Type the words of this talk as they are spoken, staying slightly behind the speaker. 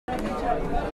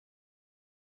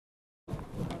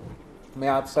मैं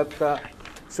आप सबका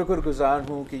शुक्रगुजार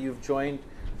हूँ कि you've joined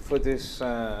for this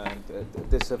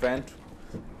event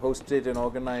hosted and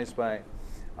organized by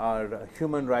our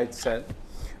human rights cell.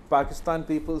 Pakistan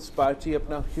peoples party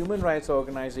अपना ह्यूमन राइट्स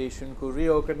ऑर्गेनाइजेशन को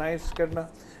रीऑर्गेनाइज करना,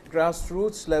 ग्रास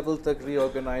रूट्स लेवल तक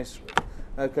रीऑर्गेनाइज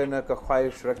करने का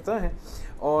ख्वाहिश रखता है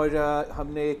और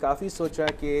हमने काफ़ी सोचा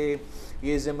कि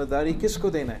ये ज़िम्मेदारी किसको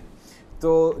देना है.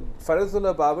 तो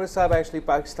फ़रज़ुल्लाह बाबर साहब actually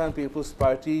Pakistan peoples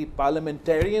party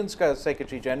parliamentarians का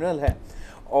सेक्रेटरी जनरल है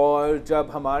और जब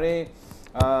हमारे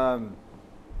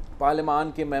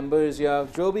पार्लियामान के मेंबर्स या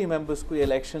जो भी मेंबर्स कोई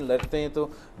इलेक्शन लड़ते हैं तो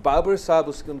बाबर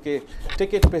साहब उनके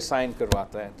टिकट पे साइन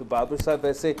करवाता है. तो बाबर साहब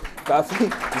वैसे काफ़ी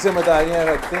जिम्मेदारियां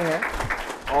रखते हैं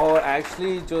और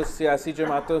एक्चुअली जो सियासी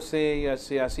जमातों से या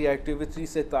सियासी एक्टिविटी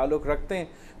से ताल्लुक़ रखते हैं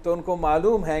तो उनको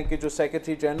मालूम है कि जो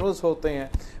सेक्रेटरी जनरल्स होते हैं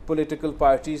पॉलिटिकल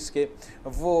पार्टीज़ के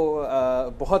वो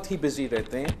बहुत ही बिज़ी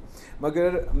रहते हैं. मगर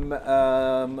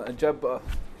जब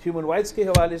human rights के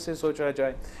हवाले से सोचा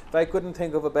जाए तो I couldn't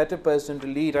think of a better person to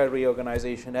lead our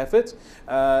reorganization efforts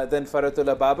than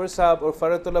फ़रतुल्लाह Babar साहब. और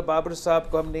फ़रतुल्लाह बाबर साहब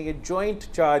को हमने ये joint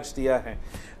charge दिया है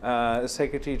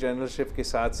सेक्रेटरी जनरलशिप के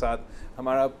साथ साथ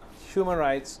हमारा human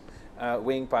rights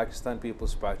wing Pakistan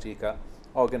peoples party का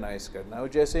ऑर्गेनाइज करना. और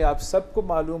जैसे आप सबको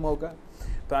मालूम होगा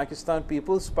Pakistan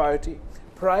peoples party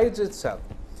prides itself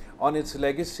on its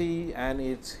legacy and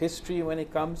its history when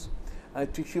it comes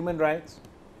to human rights.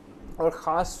 और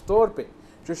ख़ास तौर पे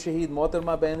जो शहीद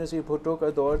मोहतरमा बेनज़ीर भुट्टो का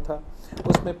दौर था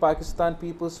उसमें पाकिस्तान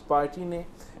पीपल्स पार्टी ने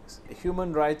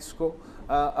ह्यूमन राइट्स को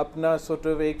अपना सॉर्ट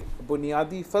ऑफ एक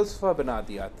बुनियादी फ़लसफ़ा बना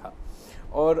दिया था.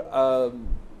 और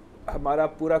हमारा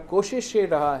पूरा कोशिश ये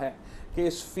रहा है कि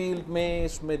इस फील्ड में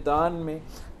इस मैदान में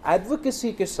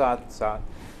एडवोकेसी के साथ साथ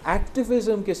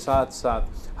एक्टिविज़म के साथ साथ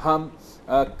हम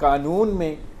कानून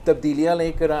में तब्दीलियाँ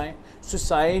लेकर आएँ,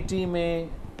 सोसाइटी में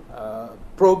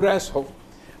प्रोग्रेस हो.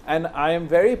 And I am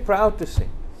very proud to say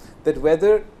that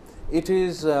whether it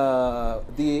is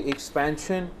the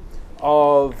expansion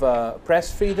of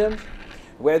press freedom,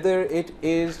 whether it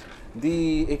is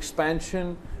the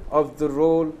expansion of the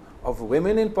role of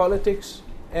women in politics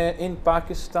in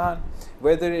Pakistan,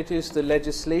 whether it is the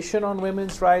legislation on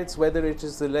women's rights, whether it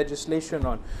is the legislation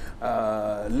on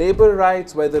labor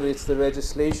rights, whether it's the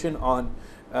legislation on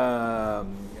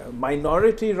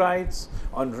minority rights,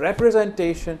 on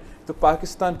representation, तो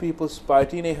Pakistan peoples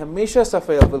party ने हमेशा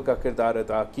सफ़े अव्वल का किरदार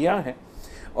अदा किया है.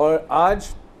 और आज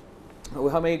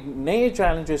हम एक नए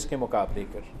चैलेंजेस के मुकाबले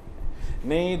कर रहे हैं,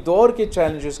 नए दौर के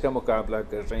चैलेंजेस का मुकाबला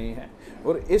कर रहे हैं.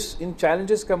 और इन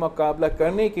चैलेंजेस का मुकाबला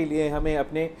करने के लिए हमें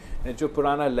अपने जो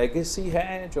पुराना लेगेसी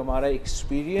है, जो हमारा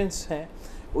एक्सपीरियंस है,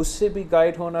 उससे भी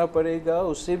गाइड होना पड़ेगा,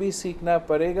 उससे भी सीखना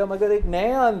पड़ेगा, मगर एक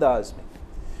नए अंदाज में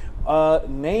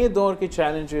नए दौर के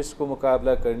चैलेंजेस को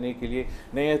मुकाबला करने के लिए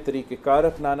नए तरीक़ेकार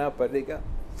अपनाना पड़ेगा.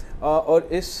 और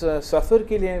इस सफ़र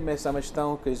के लिए मैं समझता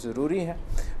हूँ कि ज़रूरी है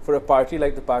for a party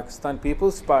like the Pakistan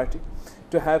peoples party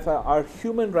to have our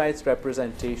human rights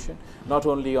representation not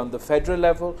only on the federal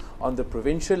level, on the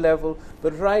provincial level,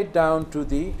 but right down to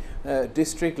the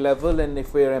district level, and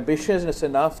if we are ambitious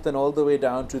enough, then all the way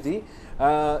down to the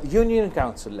union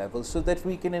council level, so that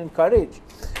we can encourage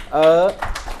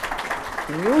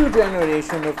new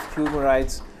generation of human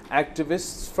rights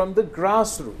activists from the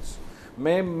grassroots.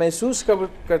 मैं महसूस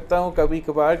करता हूँ कभी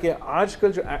कभार कि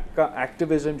आजकल जो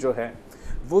activism जो है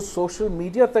वो सोशल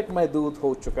मीडिया तक महदूद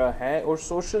हो चुका है और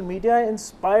सोशल मीडिया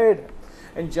इंस्पायर्ड है.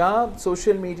 And जहाँ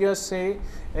social media say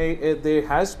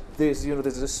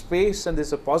there's a space and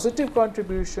there's a positive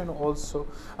contribution also.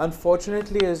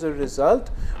 Unfortunately, as a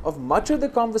result of much of the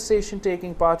conversation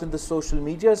taking part in the social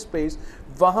media space,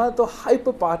 वहाँ तो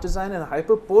hyper partisan and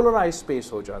hyper polarized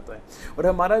space हो जाता है. और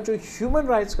हमारा जो human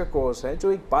rights का cause है,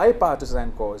 जो एक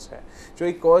bipartisan cause है, जो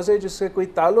एक cause है जिससे कोई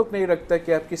ताल्लुक़ नहीं रखता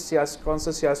कि आप किस कौन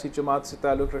सा सियासी जमात से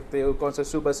ताल्लुक़ रखते हो, कौन सा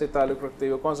सूबा से ताल्लुक़ रखते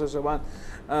हो, कौन सा ज़बान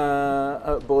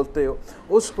बोलते हो,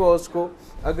 उस कॉज को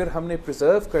अगर हमने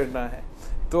प्रिजर्व करना है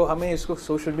तो हमें इसको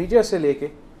सोशल मीडिया से लेके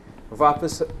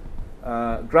वापस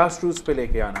ग्रास रूट्स पे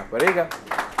लेके आना पड़ेगा.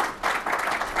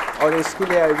 और इसके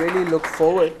लिए I really look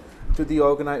forward to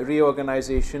the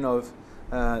reorganisation of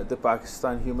the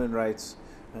Pakistan human rights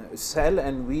cell,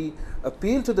 and we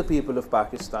appeal to the people of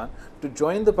Pakistan to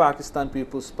join the Pakistan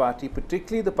People's Party,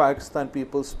 particularly the Pakistan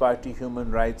People's Party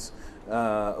Human Rights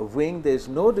wing. There is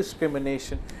no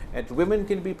discrimination, and women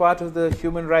can be part of the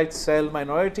human rights cell,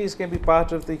 minorities can be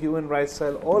part of the human rights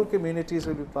cell, all communities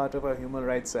will be part of our human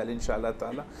rights cell inshallah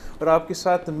ta'ala. और आपके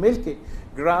साथ मिलके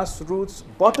grass roots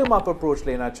bottom up approach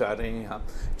लेना चाह रहे हैं हम,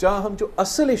 जहाँ हम जो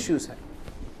असल इश्यूज़ हैं,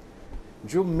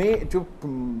 जो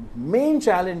मेन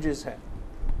चैलेंजेस हैं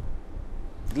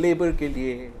لیبر کے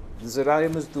لیے, ذرائع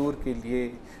مزدور کے لیے,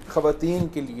 خواتین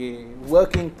کے لیے,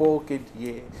 ورکنگ پور کے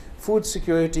لیے, فوڈ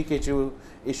سیکیورٹی کے جو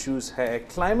ایشوز ہے,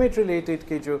 کلائمیٹ ریلیٹڈ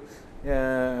کے جو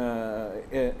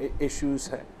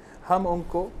ایشوز ہے, ہم ان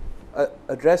کو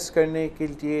ایڈریس کرنے کے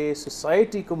لیے,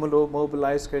 سوسائٹی کو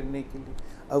موبلائز کرنے کے لیے,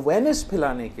 اویئرنیس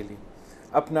پھیلانے کے لیے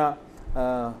اپنا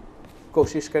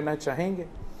کوشش کرنا چاہیں گے.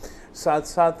 ساتھ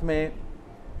ساتھ میں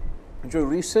جو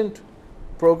ریسنٹ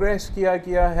پروگریس کیا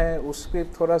گیا ہے اس پہ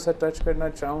تھوڑا سا ٹچ کرنا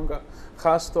چاہوں گا,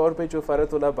 خاص طور پہ جو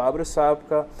فرحت اللہ بابر صاحب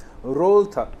کا رول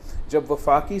تھا جب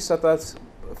وفاقی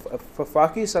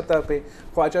سطح پہ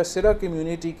خواجہ سرا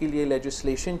کمیونٹی کے لیے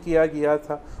لیجسلیشن کیا گیا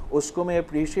تھا. اس کو میں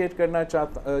اپریشیٹ کرنا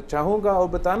چاہوں گا اور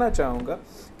بتانا چاہوں گا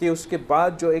کہ اس کے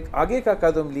بعد جو ایک آگے کا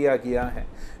قدم لیا گیا ہے,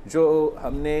 جو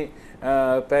ہم نے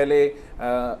پہلے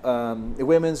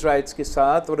ویمنز رائٹس کے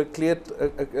ساتھ اور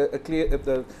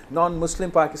نان مسلم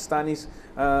پاکستانیز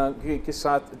کے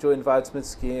ساتھ جو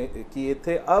انوائسمنٹس کیے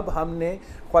تھے, اب ہم نے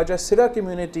خواجہ سرا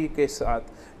کمیونٹی کے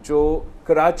ساتھ جو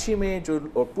کراچی میں جو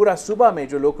اور پورا صوبہ میں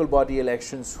جو لوکل باڈی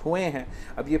الیکشنز ہوئے ہیں,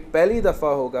 اب یہ پہلی دفعہ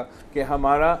ہوگا کہ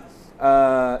ہمارا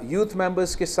یوتھ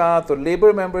ممبرز کے ساتھ اور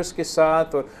لیبر ممبرز کے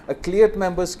ساتھ اور اقلیت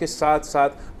ممبرز کے ساتھ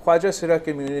ساتھ خواجہ سرا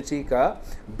کمیونٹی کا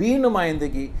بھی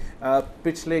نمائندگی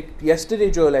پچھلے یسٹرڈے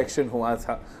جو الیکشن ہوا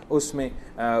تھا اس میں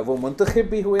وہ منتخب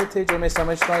بھی ہوئے تھے, جو میں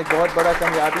سمجھتا ہوں ایک بہت بڑا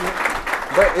کامیابی ہے.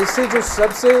 اس سے جو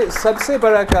سب سے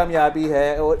بڑا کامیابی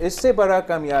ہے, اور اس سے بڑا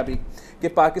کامیابی کہ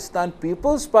پاکستان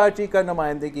پیپلز پارٹی کا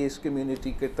نمائندگی اس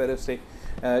کمیونٹی کی طرف سے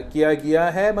کیا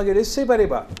گیا ہے. مگر اس سے بڑی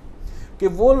بات کہ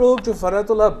وہ لوگ جو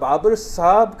فرحت اللہ بابر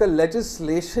صاحب کا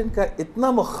لیجسلیشن کا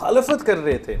اتنا مخالفت کر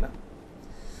رہے تھے نا,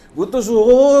 وہ تو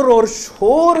زور اور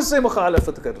شور سے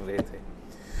مخالفت کر رہے تھے,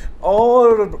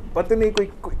 اور پتہ نہیں کوئی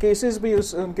کیسز بھی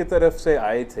ان کی طرف سے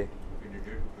آئے تھے.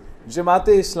 جماعت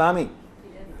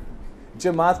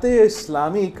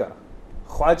اسلامی کا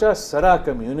خواجہ سرا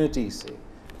کمیونٹی سے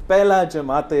پہلا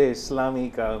جماعت اسلامی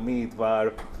کا امیدوار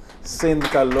سندھ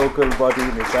کا لوکل باڈی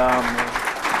نظام میں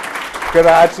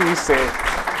کراچی سے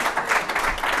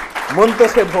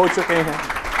منتخب ہو چکے ہیں.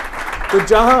 تو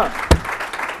جہاں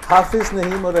حافظ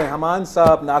نعیم الرحمان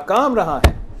صاحب ناکام رہا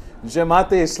ہے,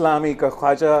 جماعت اسلامی کا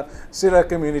خواجہ سرا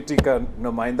کمیونٹی کا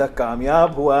نمائندہ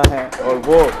کامیاب ہوا ہے, اور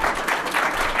وہ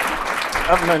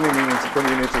اپنا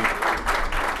کمیونٹی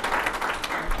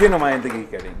کی نمائندگی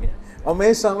کریں گے. اور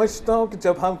میں سمجھتا ہوں کہ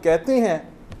جب ہم کہتے ہیں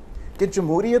کہ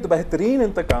جمہوریت بہترین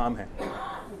انتقام ہے,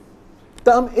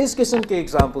 تو ہم اس قسم کے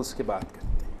ایگزامپلس کی بات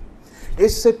کرتے ہیں.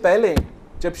 اس سے پہلے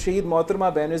جب شہید محترمہ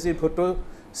بینظیر بھٹو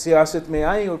سیاست میں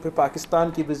آئیں اور پھر پاکستان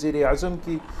کی وزیر اعظم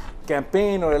کی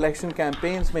کیمپین اور الیکشن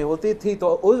کیمپینز میں ہوتی تھی,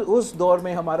 تو اس دور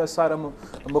میں ہمارا سارا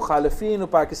مخالفین اور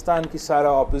پاکستان کی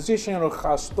سارا اپوزیشن اور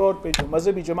خاص طور پہ جو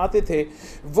مذہبی جماعتیں تھے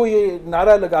وہ یہ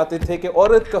نعرہ لگاتے تھے کہ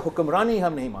عورت کا حکمرانی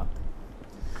ہم نہیں مانتے.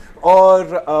 اور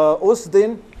اس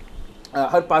دن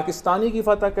ہر پاکستانی کی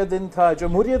فتح کا دن تھا,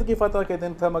 جمہوریت کی فتح کا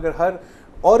دن تھا, مگر ہر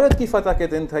عورت کی فتح کے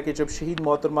دن تھا کہ جب شہید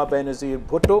محترمہ بینظیر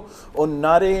بھٹو ان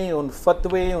نعرے, ان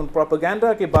فتوے, ان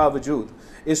پروپیگنڈا کے باوجود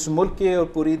اس ملک کے اور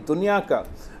پوری دنیا کا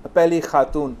پہلی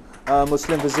خاتون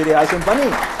مسلم وزیر اعظم بنی.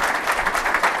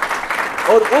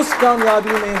 اور اس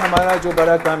کامیابی میں ہمارا جو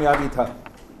بڑا کامیابی تھا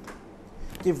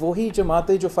کہ وہی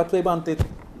جماعتیں جو فتوے باندھتے تھے,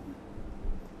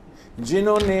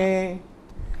 جنہوں نے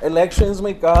الیکشنز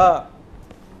میں کہا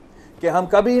کہ ہم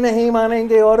کبھی نہیں مانیں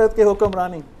گے عورت کے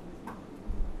حکمرانی,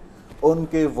 ان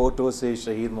کے ووٹوں سے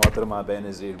شہید محترمہ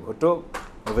بینظیر بھٹو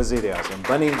وزیر اعظم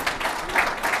بنی.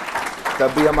 تب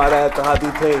بھی ہمارا اتحادی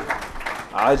تھے,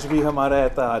 آج بھی ہمارا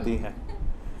اتحادی ہے.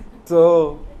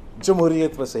 تو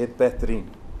جمہوریت وسیع بہترین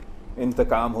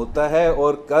انتقام ہوتا ہے.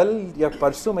 اور کل یا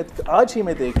پرسوں میں, آج ہی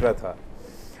میں دیکھ رہا تھا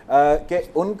کہ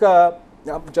ان کا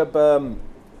جب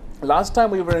last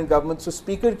time we were in government, تو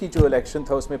اسپیکر کی جو الیکشن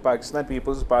تھا اس میں پاکستان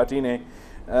پیپلز پارٹی نے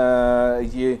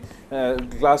یہ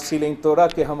گلاس سیلنگ توڑا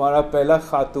کہ ہمارا پہلا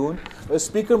خاتون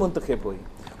اسپیکر منتخب ہوئی.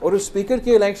 اور اس اسپیکر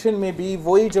کے الیکشن میں بھی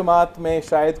وہی جماعت میں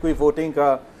شاید کوئی ووٹنگ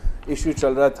کا ایشو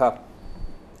چل رہا تھا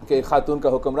کہ خاتون کا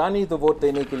حکمرانی, تو ووٹ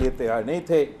دینے کے لیے تیار نہیں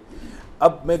تھے.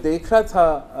 اب میں دیکھ رہا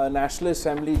تھا نیشنل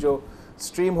اسمبلی جو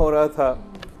سٹریم ہو رہا تھا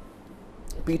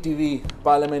پی ٹی وی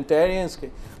پارلیمنٹیرینز کے,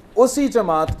 اسی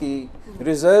جماعت کی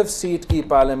ریزرو سیٹ کی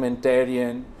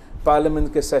پارلیمنٹیرین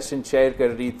پارلیمنٹ کے سیشن چیئر کر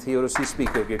رہی تھی اور اسی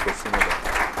اسپیکر کے کوشچن میں.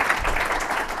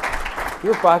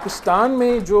 یہ پاکستان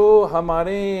میں جو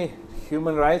ہمارے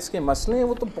ہیومن رائٹس کے مسئلے ہیں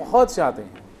وہ تو بہت زیادہ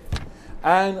ہیں,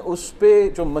 اینڈ اس پہ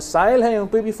جو مسائل ہیں ان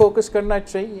پہ بھی فوکس کرنا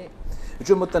چاہیے,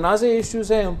 جو متنازع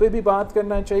ایشوز ہیں ان پہ بھی بات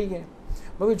کرنا چاہیے,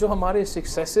 مگر جو ہمارے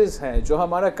سکسیسز ہیں, جو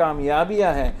ہمارا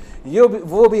کامیابیاں ہیں,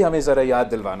 وہ بھی ہمیں ذرا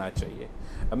یاد دلوانا چاہیے.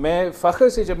 میں فخر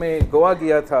سے جب میں گوا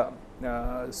گیا تھا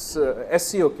ایس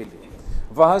سی او کے لیے,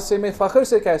 वहाँ से मैं फ़ख्र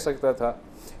से कह सकता था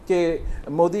कि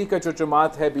मोदी का जो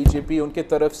जमात है बीजेपी, उनके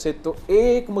तरफ से तो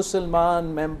एक मुसलमान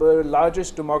member,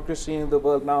 largest democracy in the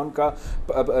world, ना उनका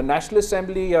नेशनल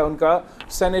असेंबली या उनका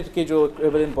सेनेट के जो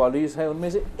इक्विवेलेंट बॉडीज़ हैं उनमें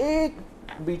से एक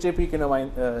बीजेपी के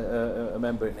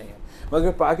मेंबर नहीं है।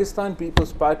 मगर पाकिस्तान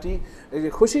पीपल्स पार्टी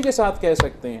खुशी के साथ कह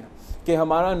सकते हैं कि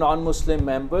हमारा non Muslim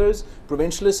members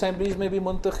provincial assemblies में भी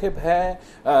मुंतखब है,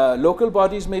 लोकल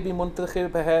बॉडीज़ में भी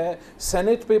मुंतखब है,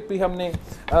 सेनेट पे भी हमने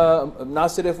ना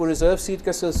सिर्फ वो रिज़र्व सीट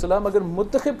का सिलसिला मगर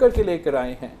मुंतखब करके लेकर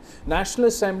आए हैं। नेशनल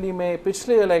असेंबली में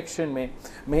पिछले इलेक्शन में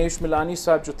महेश मिलानी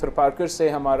साहब जो थरपारकर से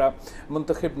हमारा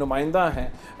मुंतखब नुमाइंदा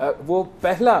हैं, वो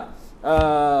पहला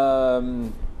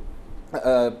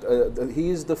he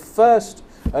is the first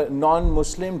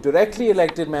non-Muslim directly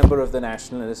elected member of the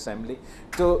National Assembly.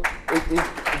 तो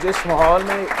जिस माहौल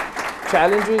में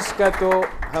challenges का तो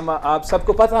हम आप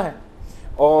सबको पता है,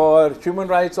 और human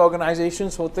rights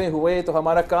organizations होते हुए तो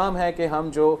हमारा काम है कि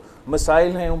हम जो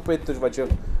मसाइल हैं उन पर तवज्जो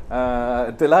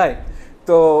दिलाएं।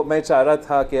 तो मैं चाह रहा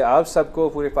था कि आप सबको,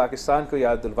 पूरे पाकिस्तान को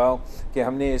याद दिलवाऊं कि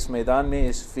हमने इस मैदान में,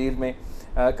 इस फील्ड में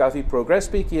काफ़ी प्रोग्रेस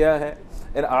भी किया है।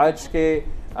 और आज के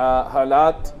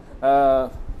हालात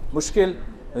मुश्किल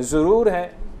ज़रूर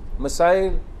हैं,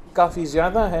 मसाइल काफ़ी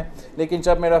ज़्यादा हैं, लेकिन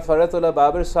जब मेरा फ़रतुल्लाह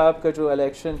बाबर साहब का जो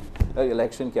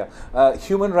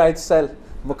ह्यूमन राइट्स सेल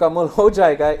मुकम्मल हो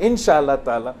जाएगा इंशाअल्लाह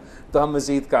ताला, तो हम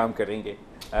मज़ीद काम करेंगे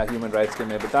ह्यूमन राइट्स के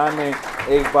मैदान में।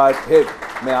 एक बार फिर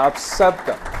मैं आप सब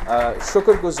का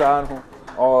शुक्रगुज़ार हूँ,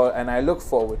 और and I look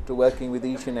forward to working with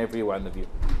each and every one of you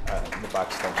in the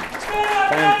Pakistan.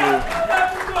 Thank you.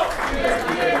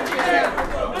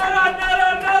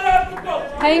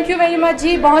 Thank you very much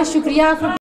जी, बहुत शुक्रिया।